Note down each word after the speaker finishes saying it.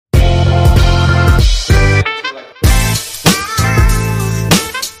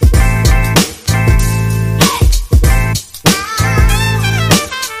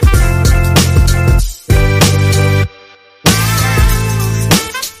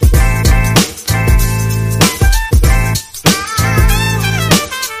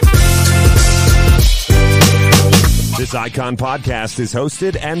This Icon podcast is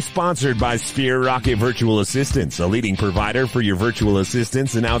hosted and sponsored by Sphere Rocket Virtual Assistants, a leading provider for your virtual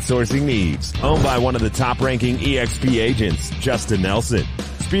assistants and outsourcing needs. Owned by one of the top-ranking EXP agents, Justin Nelson.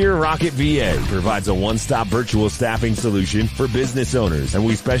 Sphere Rocket VA provides a one-stop virtual staffing solution for business owners, and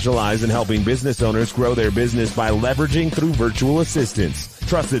we specialize in helping business owners grow their business by leveraging through virtual assistants.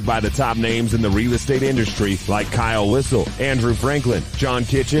 Trusted by the top names in the real estate industry like Kyle Whistle, Andrew Franklin, John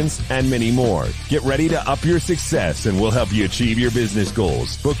Kitchens, and many more. Get ready to up your success and we'll help you achieve your business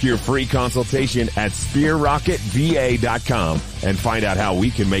goals. Book your free consultation at sphererocketva.com and find out how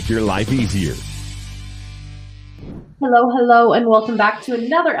we can make your life easier. Hello, and welcome back to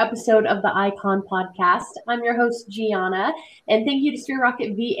another episode of the Icon Podcast. I'm your host, Gianna, and thank you to Sphere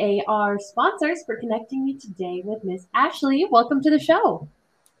Rocket VA, our sponsors, for connecting me today with Miss Ashley. Welcome to the show.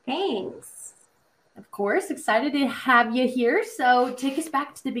 Thanks. Of course, excited to have you here. So take us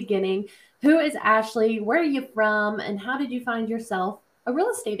back to the beginning. Who is Ashley? Where are you from? And how did you find yourself a real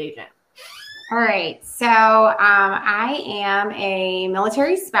estate agent? All right. So I am a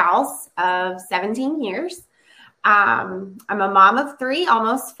military spouse of 17 years. I'm a mom of 3,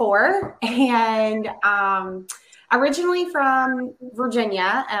 almost 4, and originally from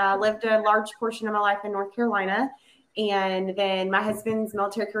Virginia. Lived a large portion of my life in North Carolina, and then my husband's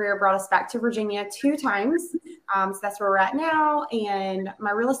military career brought us back to Virginia 2 times. So that's where we're at now, and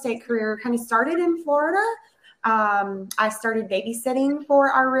my real estate career kind of started in Florida. I started babysitting for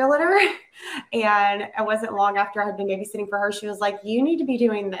our realtor, and it wasn't long after I had been babysitting for her. She was like, "You need to be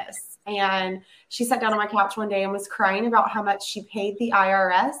doing this." And she sat down on my couch one day and was crying about how much she paid the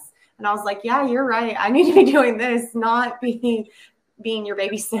IRS. And I was like, yeah, you're right. I need to be doing this, not being your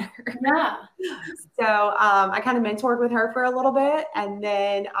babysitter. Yeah. So I kind of mentored with her for a little bit. And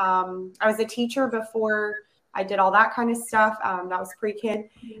then I was a teacher before I did all that kind of stuff. That was pre-kid.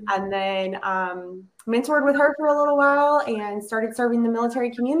 And then mentored with her for a little while and started serving the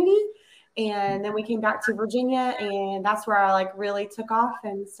military community. And then we came back to Virginia, and that's where I really took off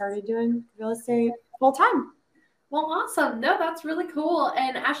and started doing real estate full time. Well, awesome. No, that's really cool.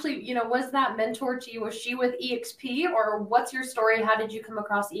 And Ashley, was that mentor to you? Was she with EXP, or what's your story? How did you come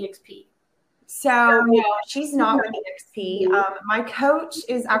across EXP? So no, she's not with EXP. My coach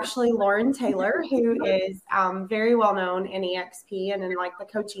is actually Lauren Taylor, who is very well known in EXP and in the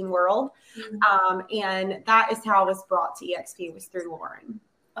coaching world. And that is how I was brought to EXP, was through Lauren.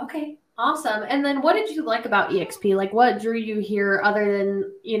 Okay, awesome. And then what did you like about EXP? What drew you here other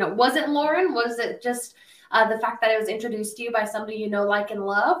than, was it Lauren? Was it just the fact that it was introduced to you by somebody you know, like, and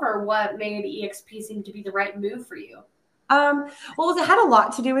love, or what made EXP seem to be the right move for you? Well, it had a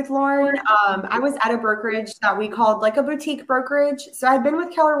lot to do with Lauren. I was at a brokerage that we called a boutique brokerage. So I'd been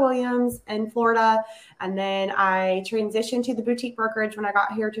with Keller Williams in Florida, and then I transitioned to the boutique brokerage when I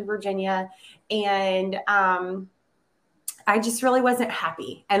got here to Virginia. And I just really wasn't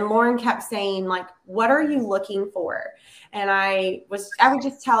happy. And Lauren kept saying, what are you looking for? And I would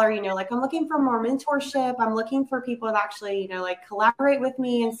just tell her, I'm looking for more mentorship. I'm looking for people that actually, collaborate with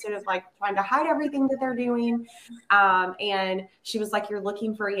me instead of trying to hide everything that they're doing. And she was like, you're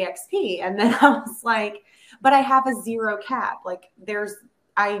looking for EXP. And then I was like, but I have a 0 cap.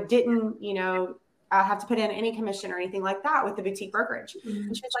 I didn't, have to put in any commission or anything like that with the boutique brokerage. Mm-hmm.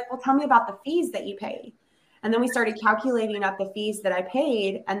 And she was like, well, tell me about the fees that you pay. And then we started calculating up the fees that I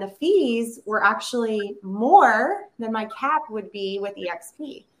paid, and the fees were actually more than my cap would be with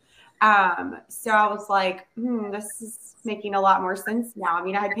EXP. So I was like, this is making a lot more sense now. I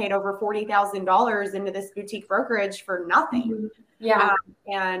mean, I had paid over $40,000 into this boutique brokerage for nothing. Yeah.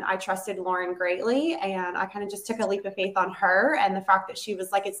 And I trusted Lauren greatly, and I kind of just took a leap of faith on her, and the fact that she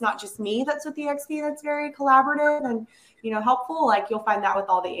was like, it's not just me that's with EXP that's very collaborative and, helpful. You'll find that with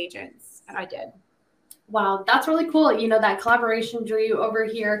all the agents. And I did. Wow, that's really cool. That collaboration drew you over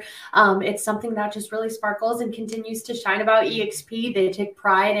here. It's something that just really sparkles and continues to shine about EXP. They take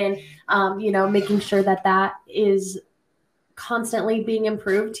pride in, making sure that is constantly being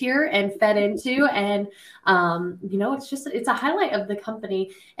improved here and fed into. And, it's a highlight of the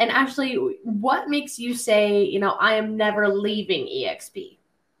company. And Ashley, what makes you say, I am never leaving EXP?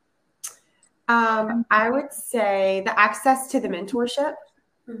 I would say the access to the mentorship.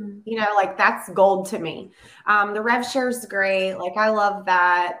 Mm-hmm. That's gold to me. The rev share is great. I love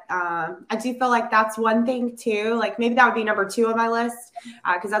that. I do feel like that's one thing too. Maybe that would be number 2 on my list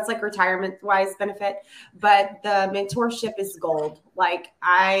because that's retirement wise benefit. But the mentorship is gold.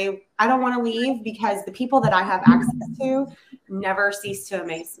 I don't want to leave because the people that I have access to never cease to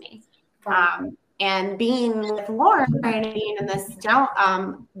amaze me. And being with Lauren and being in this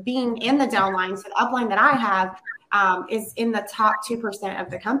being in the downline, so the upline that I have is in the top 2% of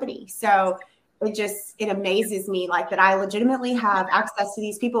the company. So it amazes me like that I legitimately have access to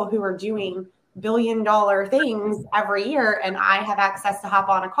these people who are doing billion-dollar things every year, and I have access to hop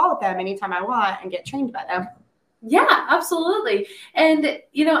on a call with them anytime I want and get trained by them. Yeah, absolutely. And,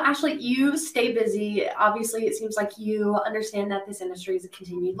 Ashley, you stay busy. Obviously, it seems like you understand that this industry is a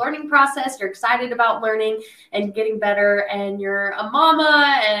continued learning process. You're excited about learning and getting better. And you're a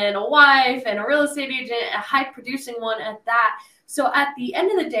mama and a wife and a real estate agent, a high producing one at that. So at the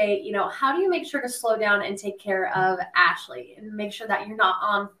end of the day, how do you make sure to slow down and take care of Ashley and make sure that you're not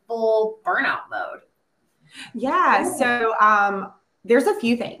on full burnout mode? Yeah. So there's a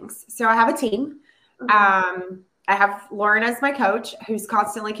few things. So I have a team. I have Lauren as my coach, who's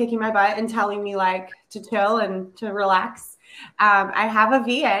constantly kicking my butt and telling me like to chill and to relax. I have a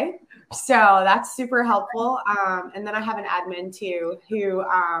VA, so that's super helpful. And then I have an admin too, who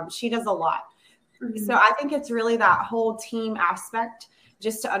she does a lot. Mm-hmm. So I think it's really that whole team aspect,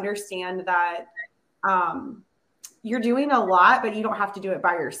 just to understand that you're doing a lot, but you don't have to do it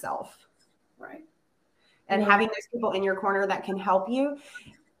by yourself. Right. And having those people in your corner that can help you.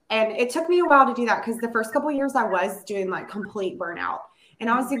 And it took me a while to do that because the first couple of years I was doing like complete burnout and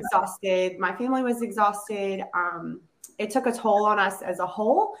I was exhausted. My family was exhausted. It took a toll on us as a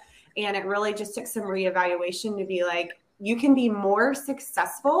whole. And it really just took some reevaluation to be like, you can be more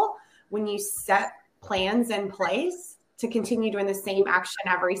successful when you set plans in place to continue doing the same action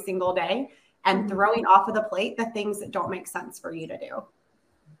every single day and throwing off of the plate the things that don't make sense for you to do.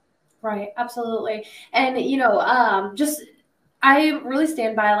 Right. Absolutely. And, I really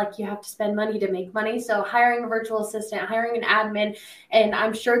stand by like you have to spend money to make money. So hiring a virtual assistant, hiring an admin, and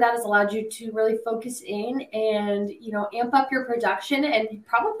I'm sure that has allowed you to really focus in and, amp up your production and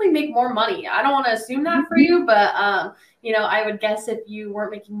probably make more money. I don't want to assume that for you, but, I would guess if you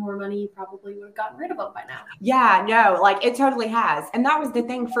weren't making more money, you probably would have gotten rid of them by now. Yeah, no, like it totally has. And that was the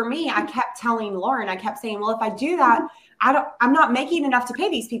thing for me. I kept telling Lauren, I kept saying, well, if I do that, I'm not making enough to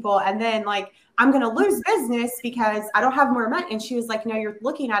pay these people. And then like, I'm going to lose business because I don't have more money. And she was like, no, you're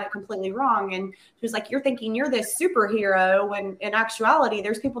looking at it completely wrong. And she was like, you're thinking you're this superhero when in actuality,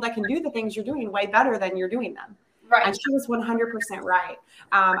 there's people that can do the things you're doing way better than you're doing them. Right. And she was 100% right.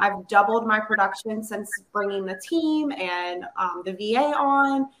 I've doubled my production since bringing the team and the VA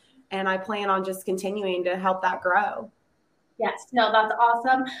on, and I plan on just continuing to help that grow. Yes, no, that's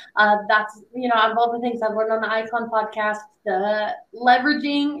awesome. That's, of all the things I've learned on the Icon podcast, the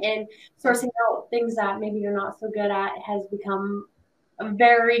leveraging and sourcing out things that maybe you're not so good at has become a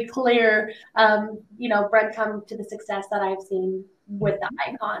very clear, breadcrumb to the success that I've seen with the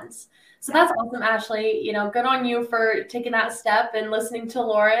Icons. So that's awesome, Ashley. Good on you for taking that step and listening to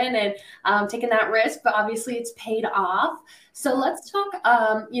Lauren and taking that risk, but obviously it's paid off. So let's talk,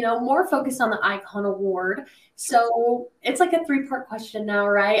 more focused on the Icon Award. So it's like a 3-part question now,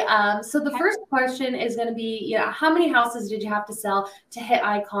 right? So the first question is going to be, how many houses did you have to sell to hit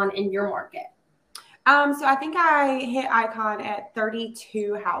Icon in your market? So I think I hit Icon at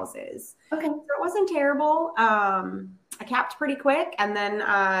 32 houses. Okay. So it wasn't terrible. I capped pretty quick, and then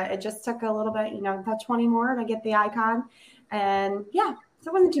it just took a little bit, about 20 more to get the Icon. And yeah,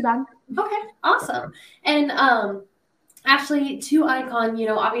 so it wasn't too bad. Okay, awesome. And Ashley, to Icon,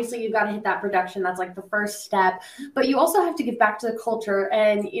 obviously you've got to hit that production. That's like the first step, but you also have to give back to the culture.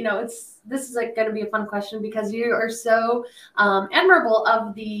 And, this is like going to be a fun question because you are so admirable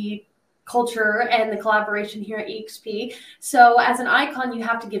of the culture and the collaboration here at EXP. So as an Icon, you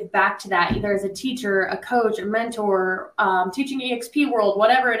have to give back to that, either as a teacher, a coach, a mentor, teaching EXP world,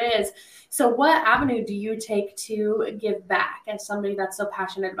 whatever it is. So what avenue do you take to give back as somebody that's so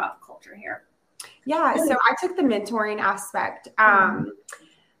passionate about the culture here? Yeah, so I took the mentoring aspect.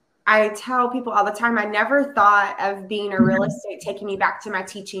 I tell people all the time, I never thought of being a real estate taking me back to my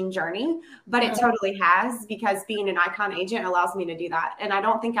teaching journey, but it totally has, because being an Icon agent allows me to do that. And I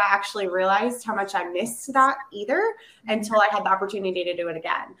don't think I actually realized how much I missed that either until I had the opportunity to do it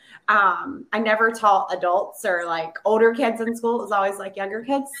again. I never taught adults or like older kids in school. It was always like younger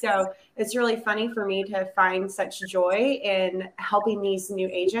kids. So it's really funny for me to find such joy in helping these new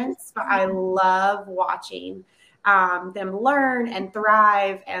agents, but I love watching them learn and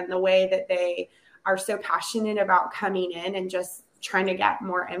thrive, and the way that they are so passionate about coming in and just trying to get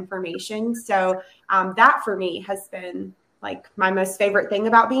more information. So that for me has been like my most favorite thing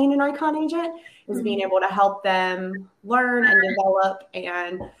about being an Icon agent, is being able to help them learn and develop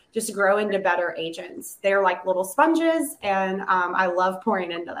and just grow into better agents. They're like little sponges, and I love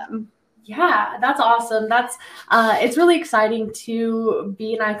pouring into them. Yeah, that's awesome. That's it's really exciting to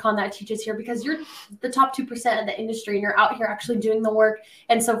be an Icon that teaches here, because you're the top 2% of the industry and you're out here actually doing the work.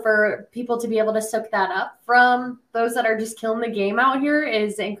 And so for people to be able to soak that up from those that are just killing the game out here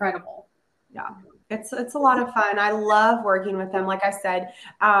is incredible. Yeah. It's a lot of fun. I love working with them. Like I said,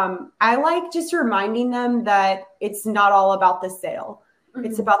 I like just reminding them that it's not all about the sale.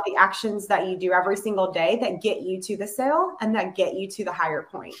 It's about the actions that you do every single day that get you to the sale and that get you to the higher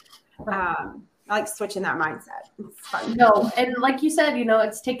point. Right. I like switching that mindset. It's fun. No, and like you said,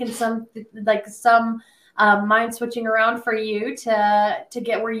 it's taken some mind switching around for you to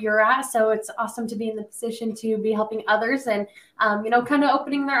get where you're at. So it's awesome to be in the position to be helping others and kind of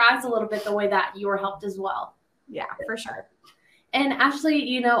opening their eyes a little bit the way that you were helped as well. Yeah, for sure. And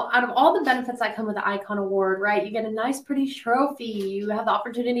Ashley, out of all the benefits that come with the Icon Award, right? You get a nice, pretty trophy. You have the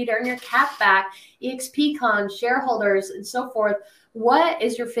opportunity to earn your cap back, EXP Con, shareholders, and so forth. What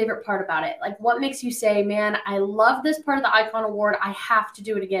is your favorite part about it? Like, what makes you say, man, I love this part of the Icon Award. I have to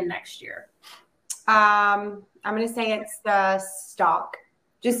do it again next year? I'm going to say it's the stock,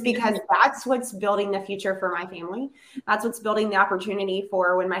 just because that's what's building the future for my family. That's what's building the opportunity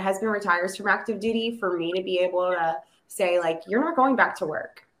for when my husband retires from active duty, for me to be able to say, like, you're not going back to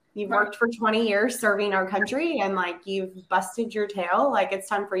work. You've worked for 20 years serving our country and like you've busted your tail. Like, it's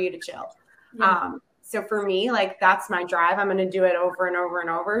time for you to chill. Yeah. So for me, like, that's my drive. I'm going to do it over and over and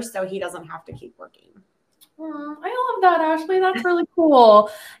over so he doesn't have to keep working. I love that, Ashley. That's really cool.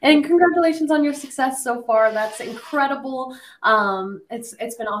 And congratulations on your success so far. That's incredible.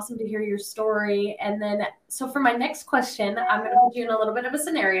 It's been awesome to hear your story. And then, so for my next question, I'm going to put you in a little bit of a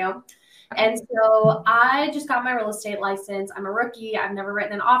scenario. And so I just got my real estate license. I'm a rookie. I've never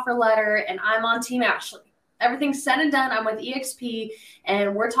written an offer letter, and I'm on Team Ashley. Everything's said and done. I'm with EXP,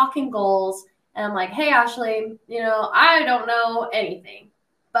 and we're talking goals. And I'm like, hey, Ashley, I don't know anything,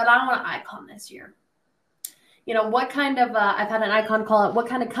 but I want an icon this year. What kind of, I've had an icon call it, what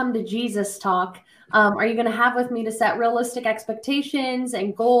kind of come to Jesus talk are you going to have with me to set realistic expectations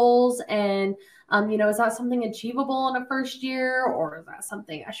and goals? And, is that something achievable in a first year, or is that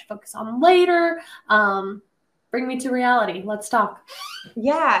something I should focus on later? Bring me to reality. Let's talk.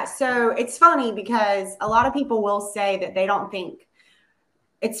 Yeah. So it's funny because a lot of people will say that they don't think.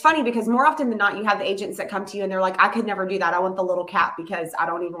 It's funny because more often than not, you have the agents that come to you and they're like, I could never do that. I want the little cap because I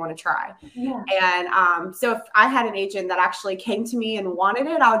don't even want to try. Yeah. And so if I had an agent that actually came to me and wanted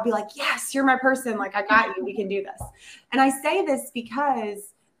it, I would be like, yes, you're my person. Like, I got you. We can do this. And I say this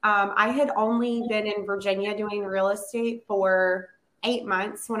because I had only been in Virginia doing real estate for 8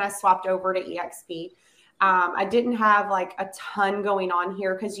 months when I swapped over to EXP. I didn't have like a ton going on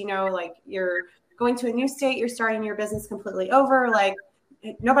here because, like, you're going to a new state, you're starting your business completely over. Like,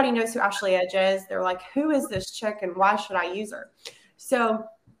 nobody knows who Ashley Edge is. They're like, who is this chick and why should I use her? So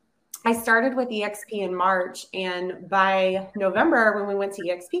I started with EXP in March, and by November, when we went to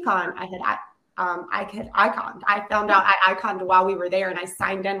EXPCon, I had iconed. I found out I iconed while we were there, and I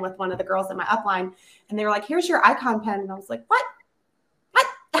signed in with one of the girls in my upline, and they were like, here's your icon pen. And I was like, what?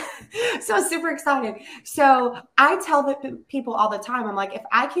 So I was super excited. So I tell the people all the time, I'm like, if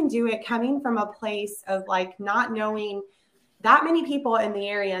I can do it coming from a place of like not knowing that many people in the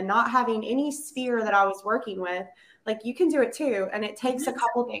area, not having any sphere that I was working with, like, you can do it too. And it takes a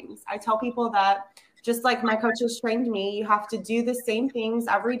couple things. I tell people that just like my coaches trained me, you have to do the same things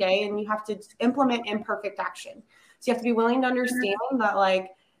every day and you have to implement imperfect action. So you have to be willing to understand that, like,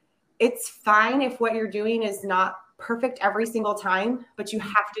 it's fine if what you're doing is not perfect every single time, but you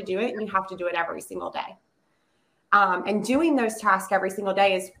have to do it and you have to do it every single day. And doing those tasks every single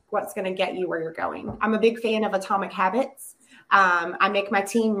day is what's going to get you where you're going. I'm a big fan of Atomic Habits. I make my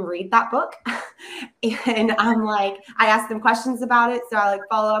team read that book and I'm like, I ask them questions about it. So I like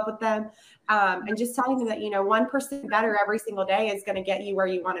follow up with them and just telling them that, 1% better every single day is going to get you where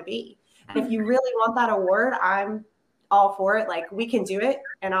you want to be. And if you really want that award, I'm all for it. Like, we can do it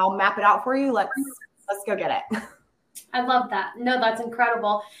and I'll map it out for you. Let's go get it. I love that. No, that's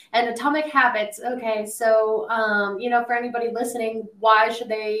incredible. And Atomic Habits. Okay. So, for anybody listening, why should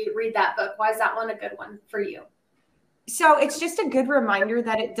they read that book? Why is that one a good one for you? So it's just a good reminder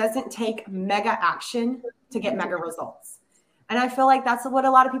that it doesn't take mega action to get mega results. And I feel like that's what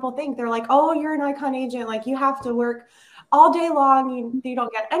a lot of people think. They're like, oh, you're an icon agent. Like, you have to work all day long. You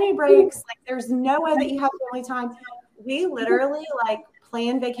don't get any breaks. Like, there's no way that you have family time. We literally like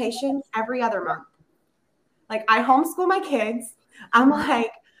plan vacation every other month. Like, I homeschool my kids. I'm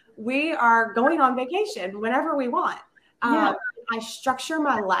like, we are going on vacation whenever we want. I structure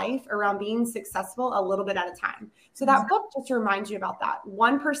my life around being successful a little bit at a time. So that book just reminds you about that.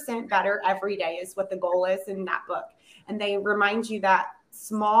 1% better every day is what the goal is in that book. And they remind you that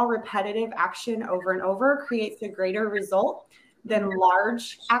small repetitive action over and over creates a greater result than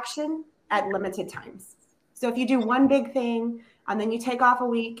large action at limited times. So if you do one big thing, and then you take off a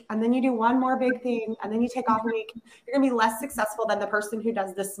week, and then you do one more big thing, and then you take off a week, you're going to be less successful than the person who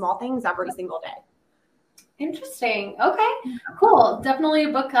does the small things every single day. Interesting. Okay, cool. Definitely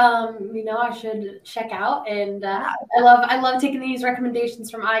a book, I should check out. And I love taking these recommendations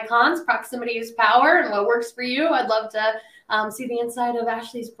from icons. Proximity is power, and what works for you. I'd love to see the inside of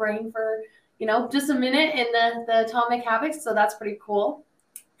Ashley's brain for, just a minute in the Atomic Habits. So that's pretty cool.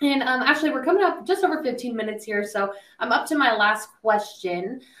 And Ashley, we're coming up just over 15 minutes here. So I'm up to my last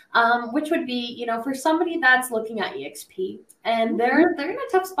question, which would be, for somebody that's looking at EXP and they're in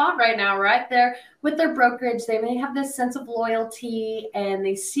a tough spot right now, right? They're with their brokerage. They may have this sense of loyalty and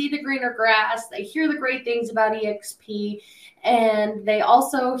they see the greener grass. They hear the great things about EXP. And they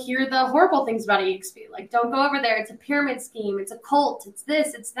also hear the horrible things about EXP. Like, don't go over there. It's a pyramid scheme. It's a cult. It's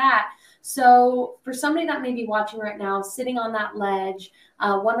this, it's that. So for somebody that may be watching right now, sitting on that ledge,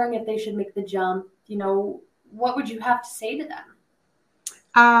 wondering if they should make the jump, what would you have to say to them?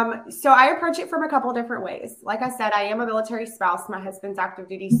 So I approach it from a couple different ways. Like I said, I am a military spouse. My husband's active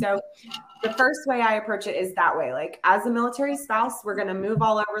duty. So the first way I approach it is that way. Like, as a military spouse, we're going to move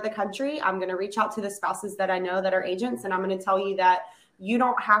all over the country. I'm going to reach out to the spouses that I know that are agents. And I'm going to tell you that you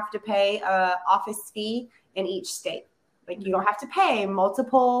don't have to pay a office fee in each state. Like, you don't have to pay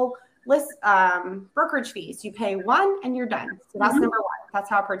multiple brokerage fees. You pay one and you're done. So that's number one. That's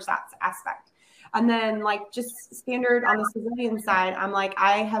how I approach that aspect. And then, like, just standard on the civilian side, I'm like,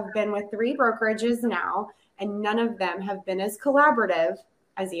 I have been with 3 brokerages now, and none of them have been as collaborative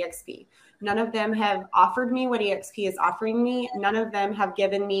as EXP. None of them have offered me what EXP is offering me. None of them have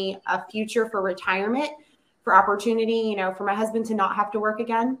given me a future for retirement, for opportunity, for my husband to not have to work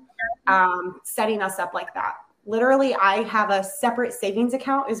again, setting us up like that. Literally, I have a separate savings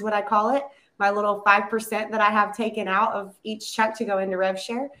account is what I call it. My little 5% that I have taken out of each check to go into rev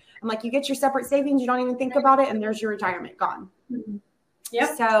share. I'm like, you get your separate savings, you don't even think about it, and there's your retirement gone.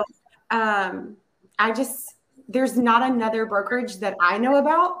 Yep. So there's not another brokerage that I know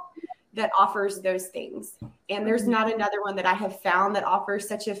about that offers those things. And there's not another one that I have found that offers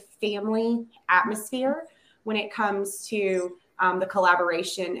such a family atmosphere when it comes to the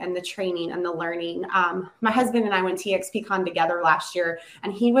collaboration and the training and the learning. My husband and I went to EXPCon together last year,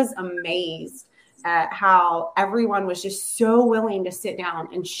 and he was amazed at how everyone was just so willing to sit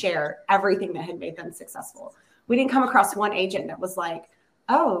down and share everything that had made them successful. We didn't come across one agent that was like,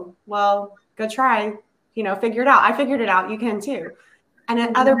 oh, well, go try, figure it out. I figured it out. You can too. And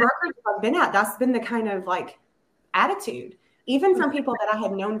at other brokerages I've been at, that's been the kind of like attitude, even from people that I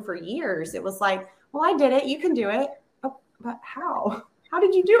had known for years. It was like, well, I did it. You can do it. Oh, but how? How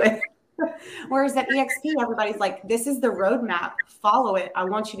did you do it? Whereas at EXP, everybody's like, this is the roadmap. Follow it. I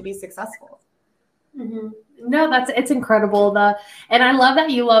want you to be successful. Mm-hmm. No, it's incredible. And I love that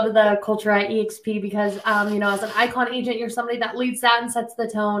you love the culture at EXP because, as an icon agent, you're somebody that leads that and sets the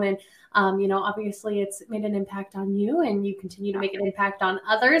tone. And, obviously it's made an impact on you and you continue to make an impact on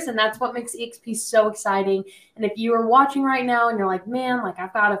others. And that's what makes EXP so exciting. And if you are watching right now and you're like, man, like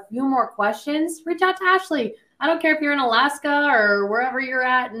I've got a few more questions, reach out to Ashley. I don't care if you're in Alaska or wherever you're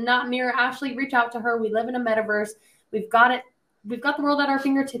at, not near Ashley, reach out to her. We live in a metaverse. We've got it. We've got the world at our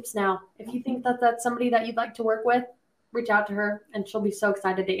fingertips now. If you think that that's somebody that you'd like to work with, reach out to her and she'll be so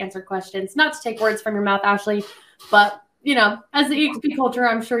excited to answer questions. Not to take words from your mouth, Ashley, but, as the EXP culture,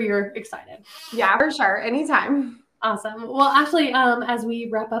 I'm sure you're excited. Yeah, for sure. Anytime. Awesome. Well, Ashley, as we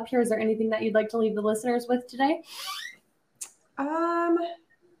wrap up here, is there anything that you'd like to leave the listeners with today?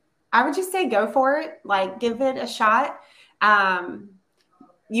 I would just say go for it. Like, give it a shot.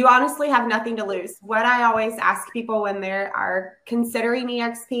 You honestly have nothing to lose. What I always ask people when they are considering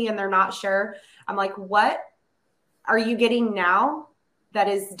EXP and they're not sure, I'm like, what are you getting now that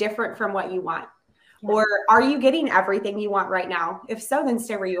is different from what you want? Or are you getting everything you want right now? If so, then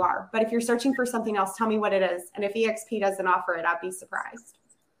stay where you are. But if you're searching for something else, tell me what it is. And if EXP doesn't offer it, I'd be surprised.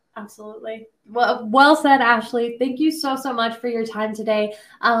 Absolutely. Well said, Ashley. Thank you so much for your time today.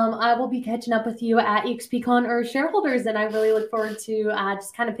 I will be catching up with you at EXPCon or shareholders, and I really look forward to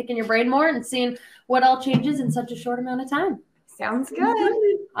just kind of picking your brain more and seeing what all changes in such a short amount of time. Sounds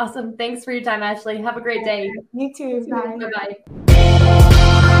good. Awesome. Thanks for your time, Ashley. Have a great day. You too. Bye. Bye-bye.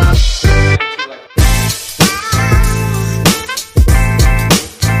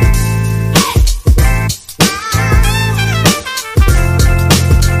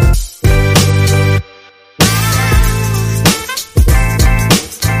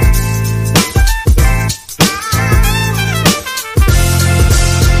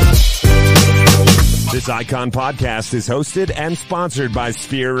 This Icon podcast is hosted and sponsored by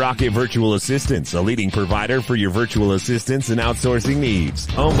Sphere Rocket Virtual Assistants, a leading provider for your virtual assistants and outsourcing needs.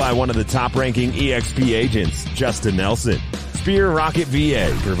 Owned by one of the top-ranking EXP agents, Justin Nelson. Sphere Rocket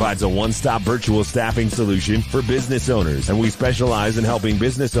VA provides a one-stop virtual staffing solution for business owners, and we specialize in helping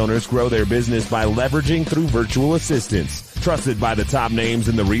business owners grow their business by leveraging through virtual assistants. Trusted by the top names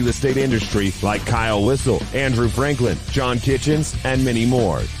in the real estate industry like Kyle Whistle, Andrew Franklin, John Kitchens, and many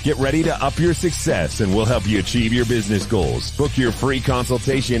more. Get ready to up your success and we'll help you achieve your business goals. Book your free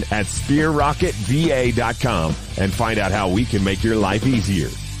consultation at sphererocketva.com and find out how we can make your life easier.